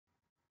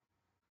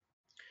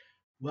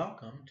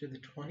Welcome to the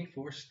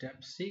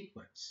 24-step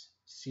sequence,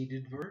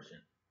 seated version.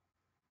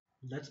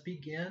 Let's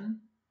begin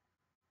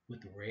with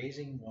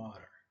raising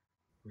water.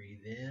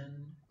 Breathe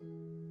in,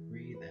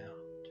 breathe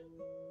out.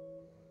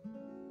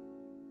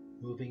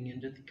 Moving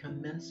into the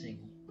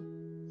commencing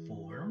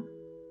form.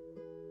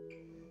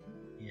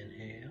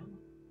 Inhale.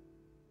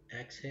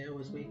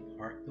 Exhale as we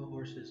part the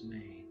horse's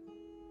mane.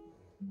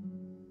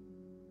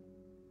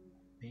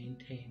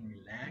 Maintain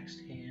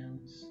relaxed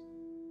hands,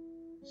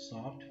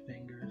 soft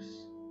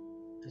fingers,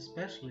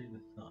 especially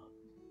the thumb.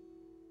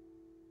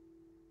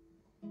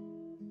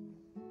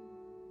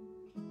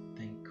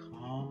 Think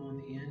calm on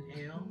the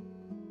inhale.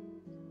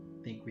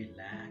 Think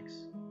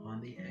relax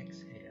on the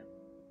exhale.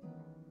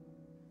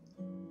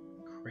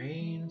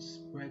 Crane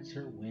spreads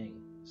her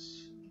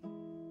wings.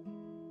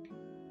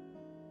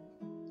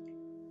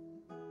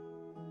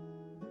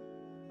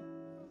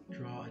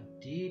 Draw a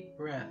deep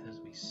breath as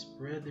we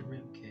spread the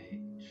rib cage.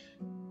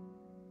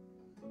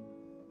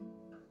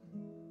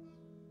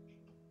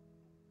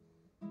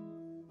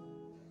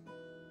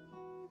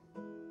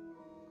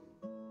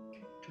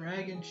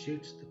 Dragon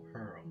shoots the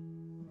pearl.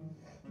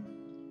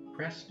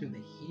 Press through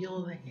the heel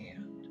of the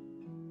hand.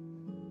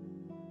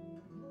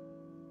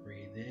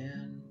 Breathe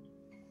in,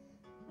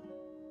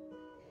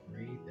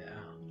 breathe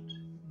out.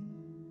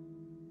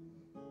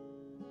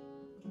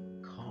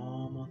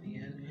 Calm on the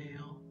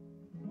inhale,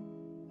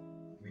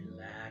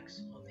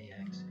 relax on the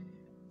exhale.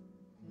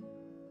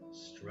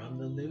 Strum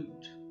the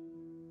lute.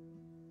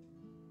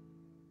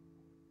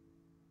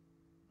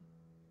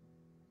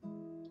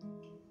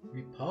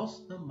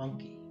 Repulse the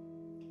monkey.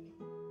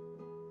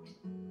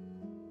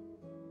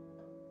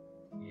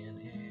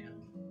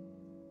 Inhale,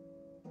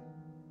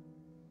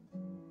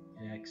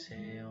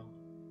 exhale.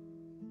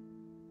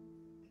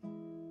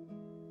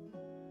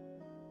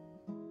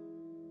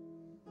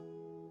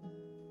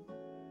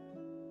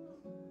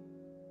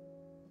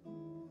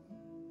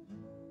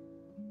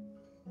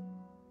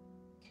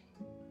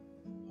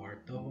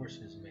 Part the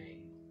horse's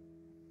mane.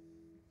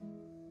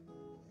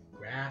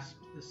 Grasp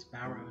the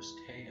sparrow's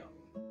tail.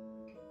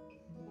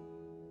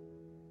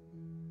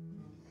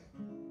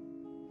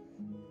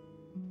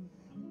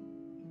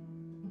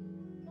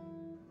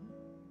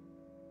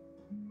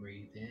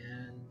 Breathe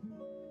in,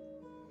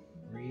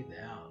 breathe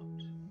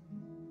out.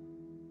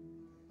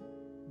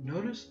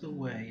 Notice the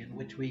way in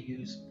which we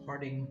use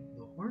parting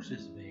the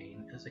horse's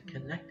mane as a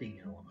connecting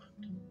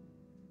element.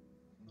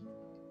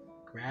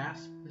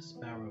 Grasp the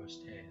sparrow's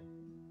tail.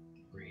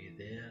 Breathe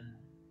in,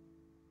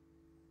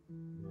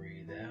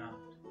 breathe out.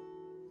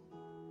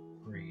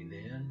 Breathe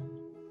in,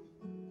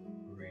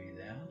 breathe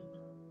out.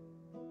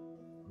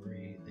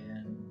 Breathe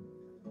in,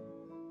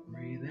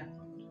 breathe out.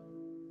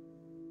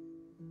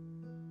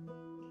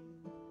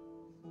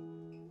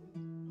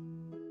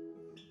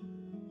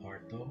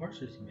 Part the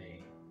horse's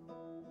mane.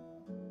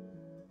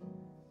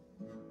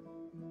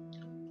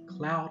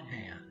 Cloud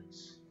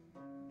hands.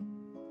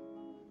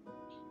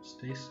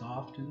 Stay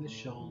soft in the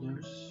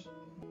shoulders,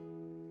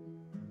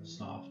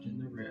 soft in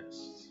the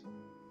wrists.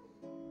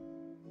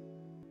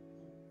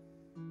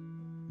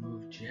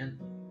 Move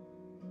gently.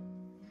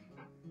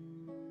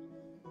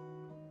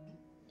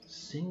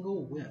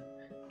 Single whip.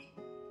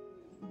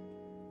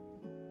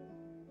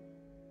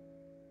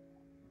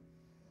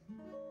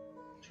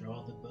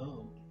 Draw the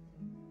bow.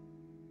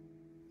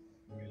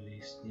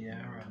 Release the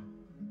arrow.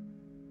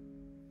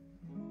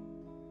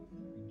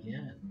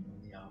 Again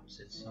on the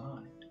opposite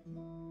side.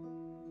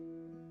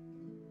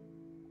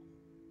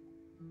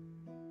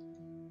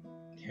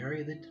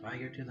 Carry the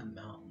tiger to the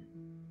mountain.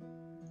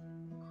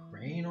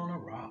 Crane on a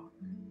rock.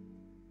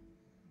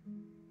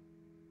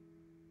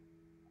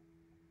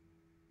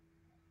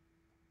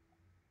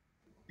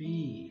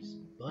 Bees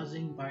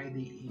buzzing by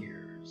the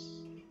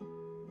ears.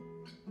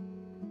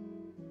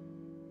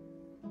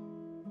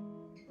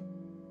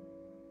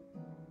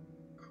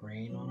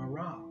 Crane on a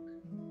rock.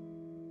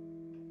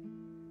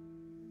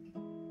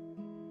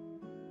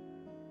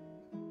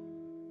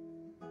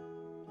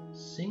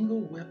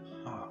 Single whip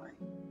high.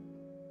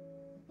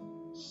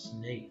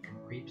 Snake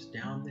creeps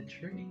down the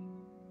tree.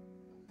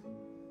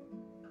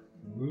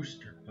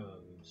 Rooster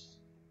pose.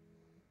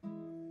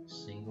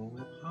 Single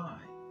whip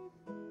high.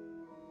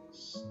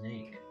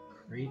 Snake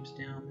creeps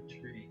down the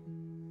tree.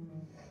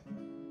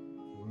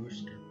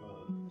 Rooster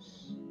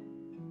pose.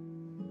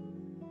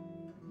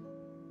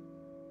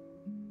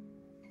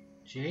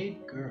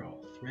 Jade girl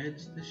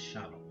threads the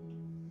shuttle.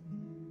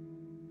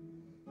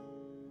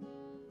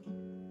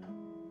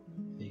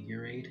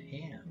 Figure 8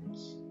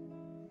 hands.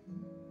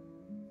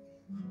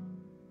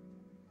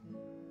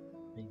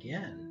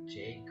 Again,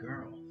 jade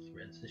girl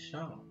threads the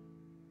shuttle.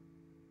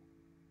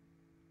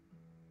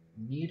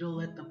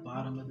 Needle at the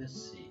bottom of the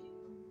sea.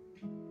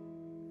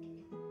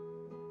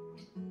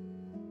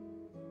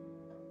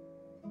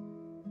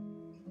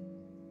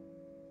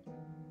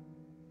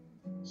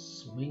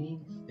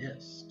 Swinging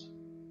fist.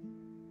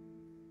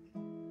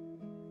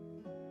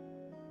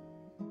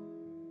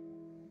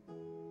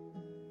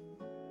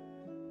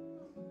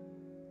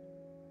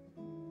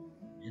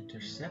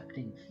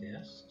 Intercepting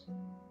fist.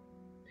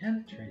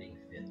 Penetrating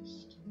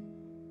fist.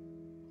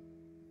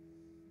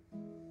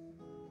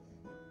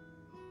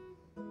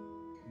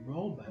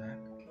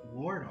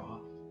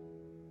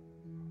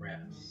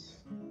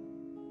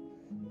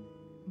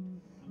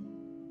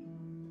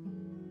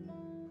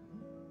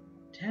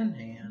 10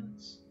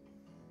 hands.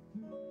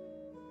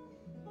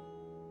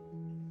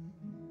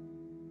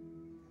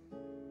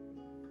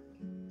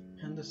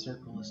 And the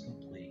circle is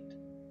complete.